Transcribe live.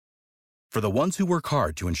For the ones who work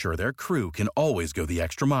hard to ensure their crew can always go the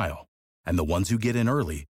extra mile, and the ones who get in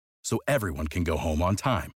early so everyone can go home on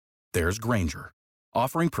time, there's Grainger,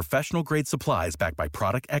 offering professional-grade supplies backed by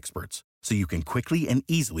product experts so you can quickly and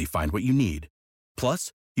easily find what you need.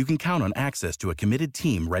 Plus, you can count on access to a committed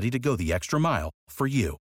team ready to go the extra mile for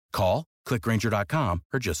you. Call, click Grainger.com,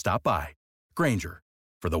 or just stop by. Grainger,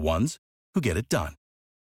 for the ones who get it done.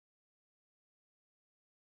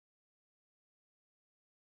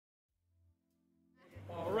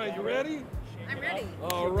 All right, you ready? I'm ready.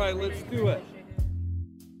 All right, let's do it.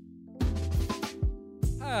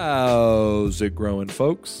 How's it growing,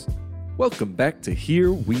 folks? Welcome back to Here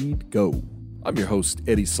Weed Go. I'm your host,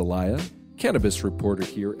 Eddie Salaya, cannabis reporter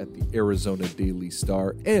here at the Arizona Daily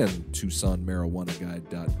Star and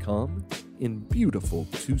TucsonMarijuanaGuide.com in beautiful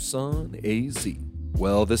Tucson, AZ.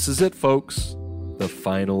 Well, this is it, folks. The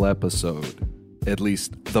final episode. At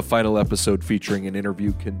least, the final episode featuring an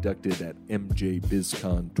interview conducted at MJ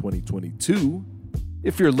BizCon 2022.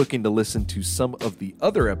 If you're looking to listen to some of the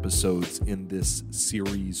other episodes in this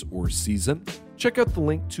series or season, check out the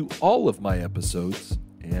link to all of my episodes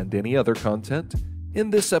and any other content in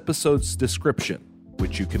this episode's description,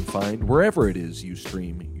 which you can find wherever it is you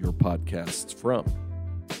stream your podcasts from.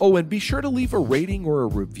 Oh, and be sure to leave a rating or a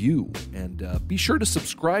review, and be sure to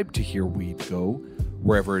subscribe to Here Weed Go,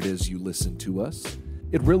 wherever it is you listen to us.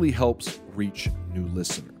 It really helps reach new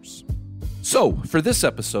listeners. So, for this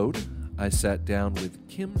episode, I sat down with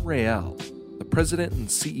Kim Real, the president and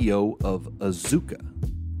CEO of Azuca,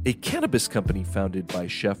 a cannabis company founded by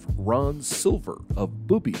chef Ron Silver of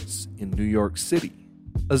Boobies in New York City.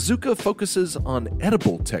 Azuca focuses on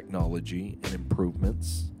edible technology and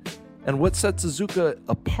improvements, and what sets Azuca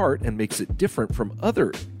apart and makes it different from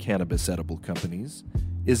other cannabis edible companies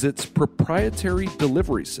is its proprietary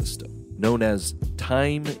delivery system, known as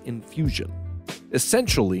time infusion.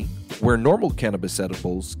 Essentially, where normal cannabis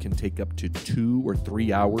edibles can take up to 2 or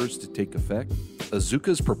 3 hours to take effect,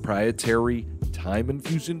 Azuca's proprietary time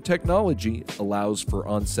infusion technology allows for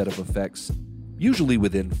onset of effects usually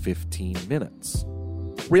within 15 minutes.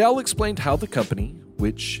 Real explained how the company,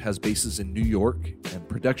 which has bases in New York and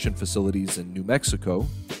production facilities in New Mexico,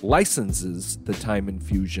 licenses the time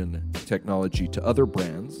infusion technology to other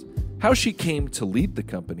brands, how she came to lead the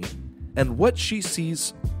company, and what she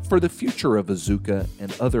sees for the future of Azuca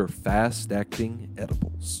and other fast-acting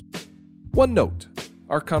edibles. One note,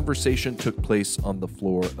 our conversation took place on the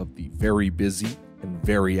floor of the very busy and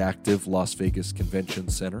very active Las Vegas Convention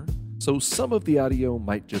Center, so some of the audio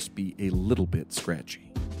might just be a little bit scratchy.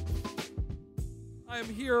 I am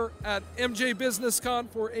here at MJ BusinessCon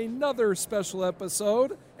for another special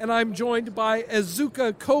episode, and I'm joined by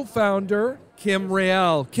Azuca co-founder Kim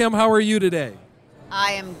Real. Kim, how are you today?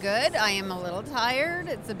 I am good. I am a little tired.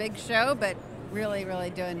 It's a big show, but really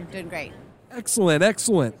doing great.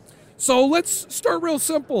 Excellent. So let's start real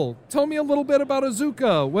simple. Tell me a little bit about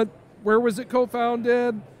Azuca. Where was it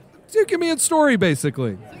co-founded? Give me its story,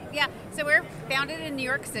 basically. Yeah, so we're founded in New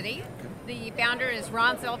York City. The founder is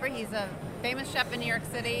Ron Silver. He's a famous chef in New York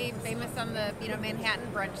City, famous on the Manhattan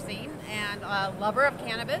brunch scene, and a lover of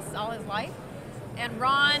cannabis all his life. And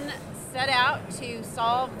Ron set out to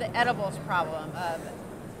solve the edibles problem of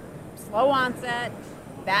slow onset,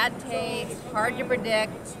 bad taste, hard to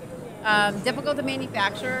predict, difficult to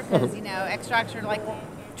manufacture because extracts are like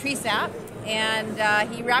tree sap.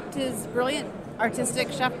 And he wrapped his brilliant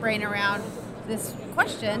artistic chef brain around this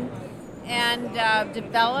question and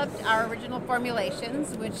developed our original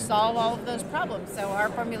formulations, which solve all of those problems. So our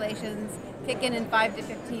formulations kick in 5 to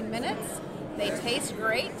 15 minutes. They taste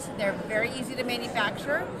great. They're very easy to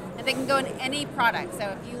manufacture, and they can go in any product.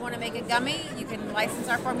 So if you want to make a gummy, you can license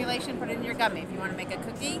our formulation, put it in your gummy. If you want to make a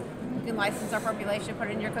cookie, you can license our formulation, put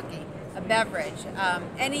it in your cookie. A beverage,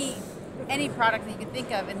 any product that you can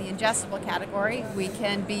think of in the ingestible category, we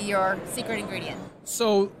can be your secret ingredient.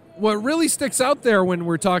 So what really sticks out there when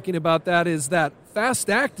we're talking about that is that fast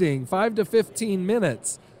acting, 5 to 15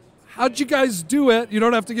 minutes. How'd you guys do it? You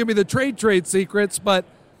don't have to give me the trade secrets, but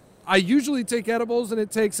I usually take edibles and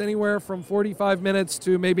it takes anywhere from 45 minutes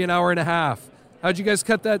to maybe an hour and a half. How'd you guys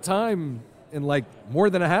cut that time in like more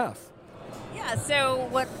than a half? Yeah, so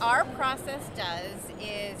what our process does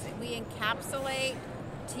is we encapsulate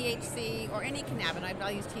THC or any cannabinoid, but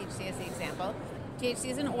I'll use THC as the example.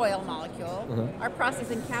 THC is an oil molecule. Uh-huh. Our process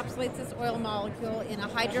encapsulates this oil molecule in a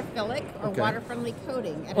hydrophilic or Okay. water-friendly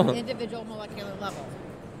coating at an individual molecular level.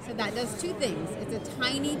 So that does two things. It's a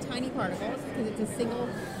tiny, tiny particles because it's a single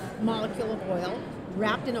molecule of oil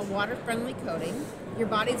wrapped in a water-friendly coating. Your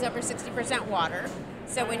body's over 60% water.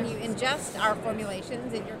 So when you ingest our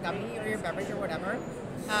formulations in your gummy or your beverage or whatever,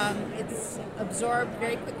 It's absorbed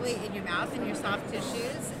very quickly in your mouth and your soft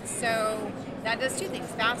tissues. So that does two things: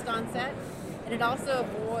 fast onset, and it also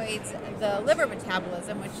avoids the liver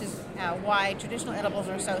metabolism, which is why traditional edibles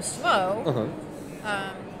are so slow.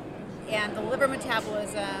 And the liver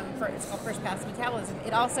metabolism, it's called first pass metabolism,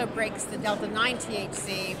 it also breaks the delta-9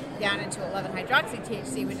 THC down into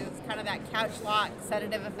 11-hydroxy-THC, which is kind of that couch lock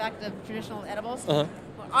sedative effect of traditional edibles. Well,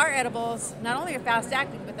 our edibles not only are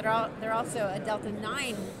fast-acting, but they're also a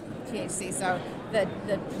delta-9 THC. So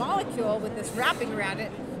the molecule with this wrapping around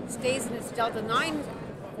it stays in its delta-9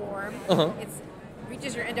 form. It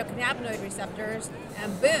reaches your endocannabinoid receptors,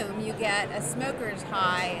 and boom, you get a smoker's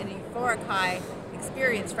high and a euphoric high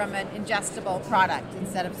experience from an ingestible product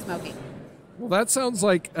instead of smoking. Well, that sounds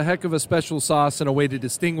like a heck of a special sauce and a way to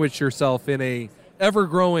distinguish yourself in a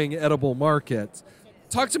ever-growing edible market.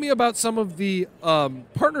 Talk to me about some of the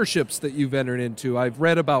partnerships that you've entered into. I've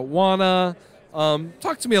read about Wana.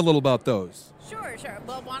 Talk to me a little about those. Sure.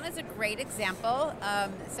 Well, Wana is a great example.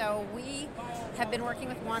 So we have been working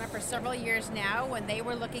with Wana for several years now. When they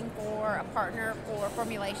were looking for a partner for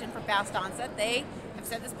formulation for fast onset, they have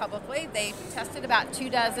said this publicly. They tested about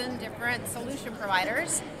 24 different solution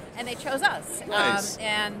providers, and they chose us. Nice.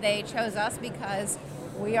 And they chose us because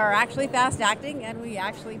we are actually fast acting and we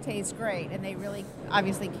actually taste great. And they really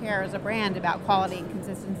obviously care as a brand about quality and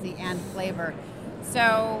consistency and flavor.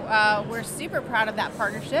 So we're super proud of that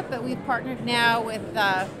partnership, but we've partnered now with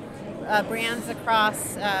brands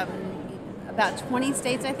across about 20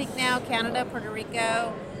 states, I think now, Canada, Puerto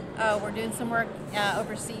Rico. We're doing some work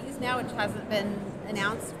overseas now, which hasn't been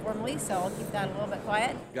announced formally, so I'll keep that a little bit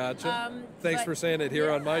quiet. Gotcha. Thanks for saying it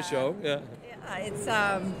here on my show. Yeah, it's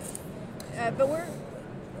but we're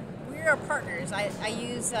partners. I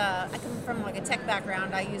come from like a tech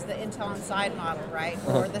background. I use the Intel Inside model, right,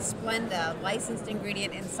 or the Splenda licensed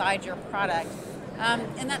ingredient inside your product,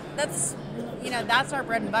 and that's our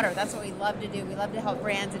bread and butter. That's what we love to do. We love to help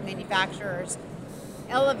brands and manufacturers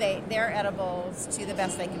elevate their edibles to the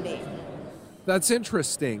best they can be. That's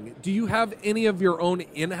interesting. Do you have any of your own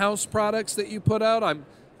in-house products that you put out? I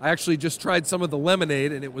actually just tried some of the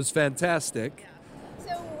lemonade, and it was fantastic. Yeah.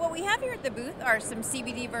 So what we have here at the booth are some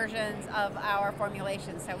CBD versions of our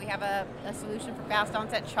formulation. So we have a solution for fast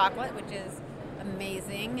onset chocolate, which is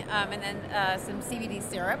amazing, and then some CBD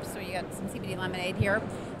syrups. So you got some CBD lemonade here.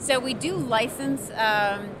 So we do license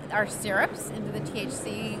our syrups into the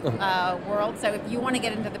THC world. So if you want to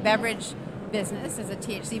get into the beverage business as a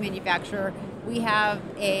THC manufacturer, we have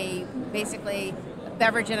basically a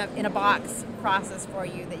beverage in a box process for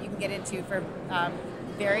you that you can get into for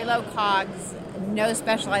very low COGS, no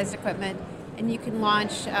specialized equipment, and you can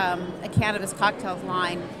launch a cannabis cocktails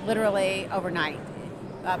line literally overnight.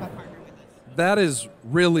 That is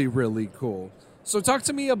really, really cool. So talk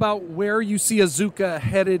to me about where you see Azuca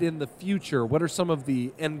headed in the future. What are some of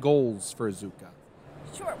the end goals for Azuca?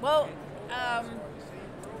 Sure. Well,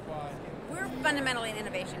 we're fundamentally an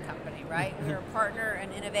innovation company, right? We're a partner,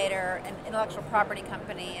 an innovator, an intellectual property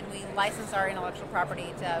company, and we license our intellectual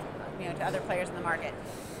property to other players in the market.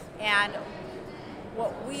 And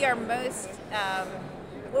what we are most,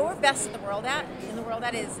 what we're best in the world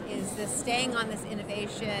at is this staying on this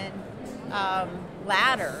innovation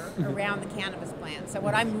ladder around the cannabis plant. So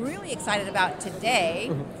what I'm really excited about today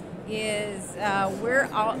is we're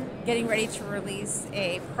all getting ready to release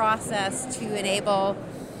a process to enable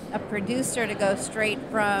a producer to go straight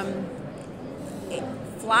from a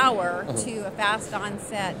flower to a fast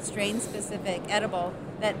onset strain specific edible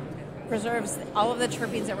that preserves all of the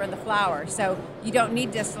terpenes that were in the flower. So you don't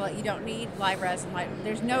need distillate, you don't need live resin,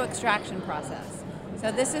 there's no extraction process.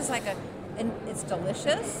 So this is it's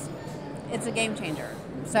delicious. It's a game changer.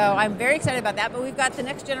 So I'm very excited about that, but we've got the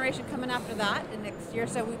next generation coming after that in next year.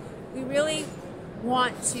 So we really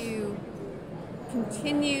want to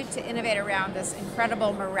continue to innovate around this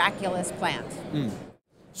incredible, miraculous plant.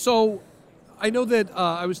 So I know that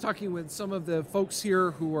I was talking with some of the folks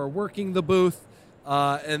here who are working the booth,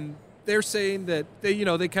 and they're saying that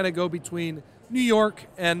they kind of go between New York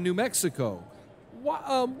and New Mexico.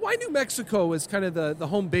 Why New Mexico is kind of the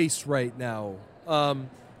home base right now?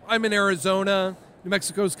 I'm in Arizona. New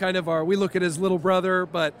Mexico's kind of we look at it as little brother,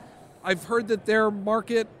 but I've heard that their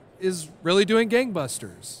market is really doing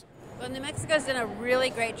gangbusters. Well, New Mexico's done a really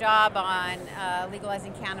great job on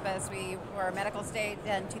legalizing cannabis. We were a medical state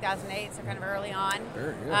in 2008, so kind of early on.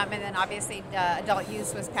 Sure, yeah. And then obviously adult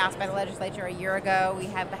use was passed by the legislature a year ago. We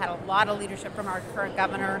have had a lot of leadership from our current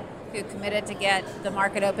governor who committed to get the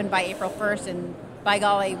market open by April 1st, and by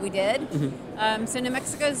golly, we did. So New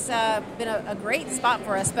Mexico's been a great spot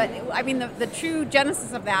for us. But I mean, the true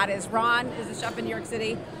genesis of that is Ron is a chef in New York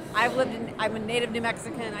City. I'm a native New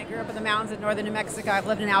Mexican. I grew up in the mountains of northern New Mexico. I've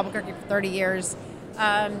lived in Albuquerque for 30 years.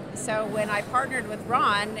 So when I partnered with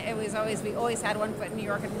Ron, we always had one foot in New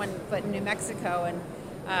York and one foot in New Mexico, and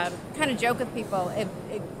kind of joke with people.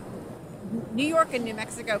 New York and New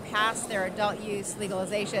Mexico passed their adult use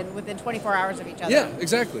legalization within 24 hours of each other. Yeah,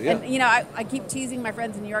 exactly. Yeah. And I keep teasing my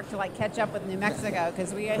friends in New York to catch up with New Mexico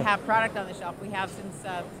because we have product on the shelf. We have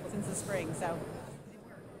since the spring. So,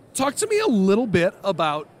 talk to me a little bit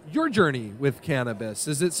about your journey with cannabis.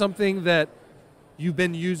 Is it something that you've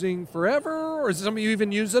been using forever, or is it something you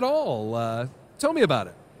even use at all? Tell me about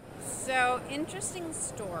it. So, interesting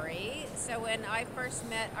story. So when I first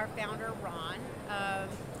met our founder, Ron,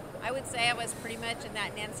 I would say I was pretty much in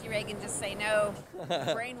that Nancy Reagan just say no,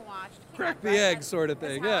 brainwashed. Crack the egg sort of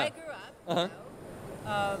thing. That's how Yeah. I grew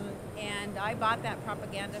up. And I bought that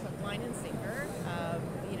propaganda hook, line, and sinker,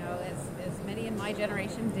 as many in my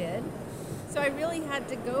generation did. So I really had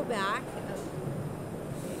to go back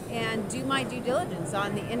and do my due diligence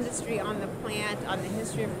on the industry, on the plant, on the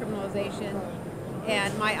history of criminalization.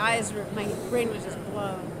 And my brain was just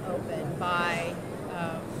blown open by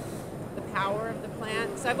the power of the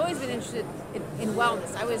plant. So I've always been interested in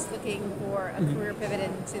wellness. I was looking for a career pivot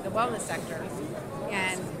into the wellness sector,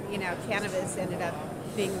 and cannabis ended up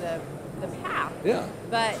being the path. Yeah.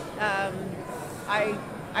 But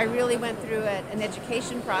I really went through an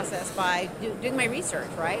education process by doing my research,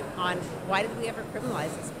 right, on why did we ever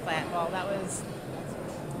criminalize this plant? Well, that was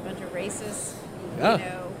a bunch of racist,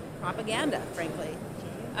 propaganda, frankly.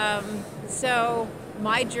 So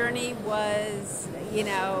my journey was,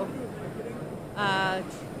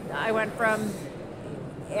 I went from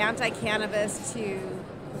anti-cannabis to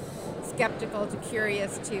skeptical to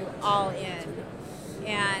curious to all in.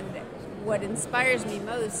 And what inspires me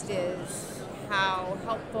most is how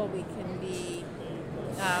helpful we can be,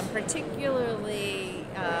 particularly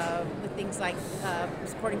with things like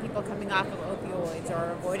supporting people coming off of opioids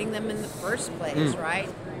or avoiding them in the first place, right?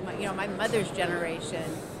 My mother's generation,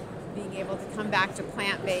 being able to come back to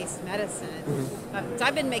plant-based medicine. So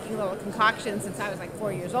I've been making little concoctions since I was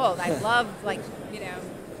 4 years old. I love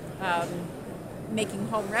making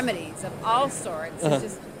home remedies of all sorts. It's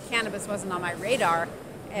just cannabis wasn't on my radar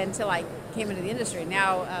until I came into the industry.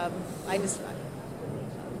 Now I just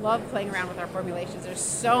love playing around with our formulations. There's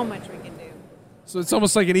so much we can do. So it's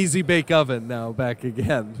almost like an easy bake oven now back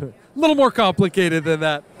again. A little more complicated than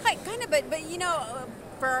that. Kind of, but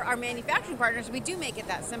for our manufacturing partners, we do make it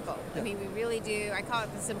that simple. I mean, we really do. I call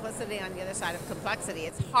it the simplicity on the other side of complexity.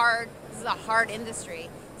 It's hard. This is a hard industry.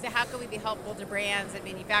 So how can we be helpful to brands and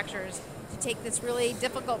manufacturers to take this really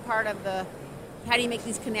difficult part of how do you make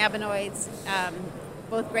these cannabinoids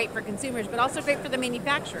both great for consumers, but also great for the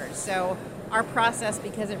manufacturers. So our process,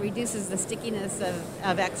 because it reduces the stickiness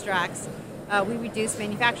of extracts, we reduce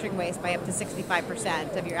manufacturing waste by up to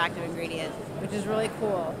 65% of your active ingredient, which is really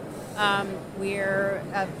cool. We're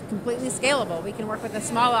completely scalable. We can work with a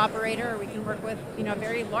small operator, or we can work with a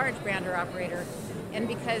very large brand or operator. And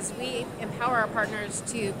because we empower our partners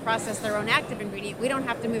to process their own active ingredient, we don't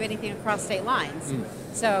have to move anything across state lines.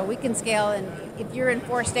 So we can scale, and if you're in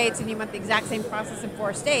 4 states and you want the exact same process in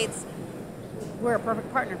 4 states, we're a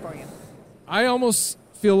perfect partner for you. I almost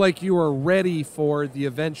feel like you are ready for the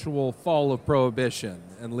eventual fall of prohibition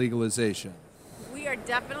and legalization. We are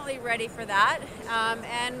definitely ready for that,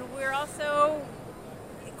 and we're also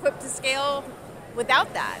equipped to scale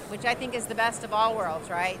without that, which I think is the best of all worlds,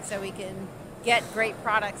 right? So we can get great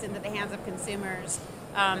products into the hands of consumers,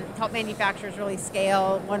 help manufacturers really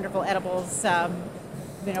scale wonderful edibles,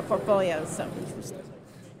 portfolios. So.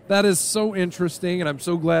 That is so interesting, and I'm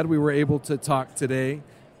so glad we were able to talk today.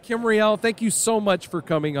 Kim Riel, thank you so much for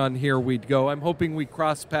coming on Here We'd Go. I'm hoping we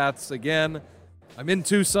cross paths again. I'm in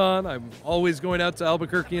Tucson. I'm always going out to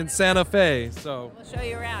Albuquerque and Santa Fe. So we'll show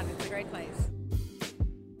you around. It's a great place.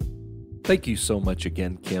 Thank you so much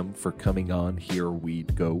again, Kim, for coming on Here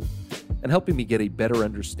We'd Go and helping me get a better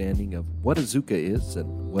understanding of what Azuca is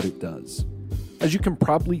and what it does. As you can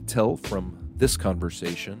probably tell from this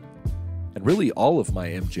conversation, and really all of my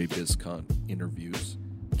MJ BizCon interviews,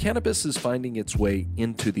 cannabis is finding its way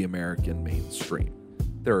into the American mainstream.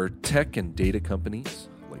 There are tech and data companies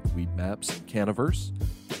like Weedmaps and Cannaverse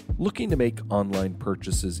looking to make online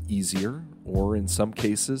purchases easier, or in some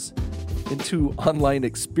cases, into online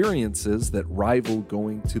experiences that rival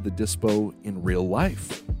going to the dispo in real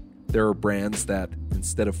life. There are brands that,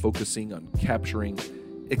 instead of focusing on capturing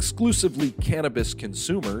exclusively cannabis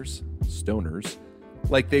consumers, stoners,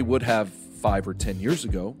 like they would have 5 or 10 years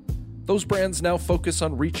ago, those brands now focus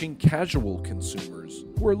on reaching casual consumers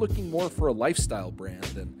who are looking more for a lifestyle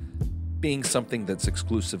brand and being something that's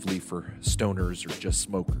exclusively for stoners or just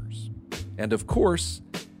smokers. And of course,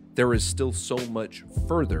 there is still so much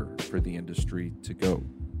further for the industry to go.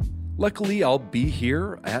 Luckily, I'll be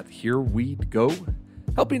here at Here Weed Go,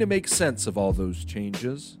 helping to make sense of all those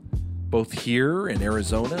changes, both here in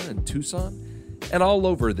Arizona and Tucson, and all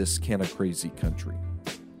over this kinda crazy country.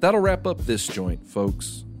 That'll wrap up this joint,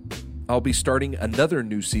 folks. I'll be starting another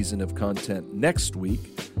new season of content next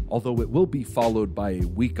week, although it will be followed by a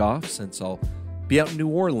week off since I'll be out in New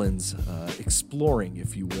Orleans exploring,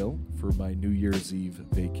 if you will, for my New Year's Eve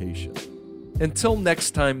vacation. Until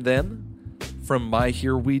next time then, from my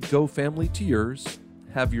Here Weed Go family to yours,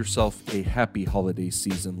 have yourself a happy holiday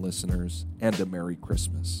season, listeners, and a Merry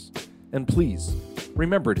Christmas. And please,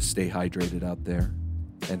 remember to stay hydrated out there.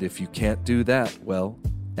 And if you can't do that, well,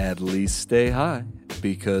 at least stay high,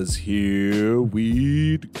 because here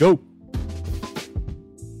we'd go.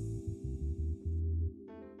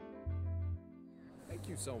 Thank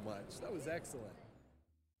you so much. That was excellent.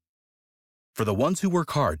 For the ones who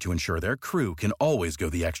work hard to ensure their crew can always go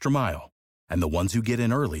the extra mile, and the ones who get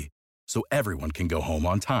in early so everyone can go home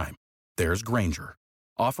on time, there's Grainger,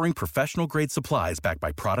 offering professional-grade supplies backed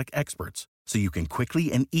by product experts so you can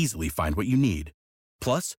quickly and easily find what you need.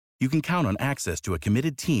 Plus, you can count on access to a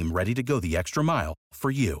committed team ready to go the extra mile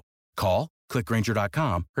for you. Call, click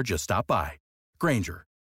Grainger.com, or just stop by. Grainger,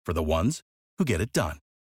 for the ones who get it done.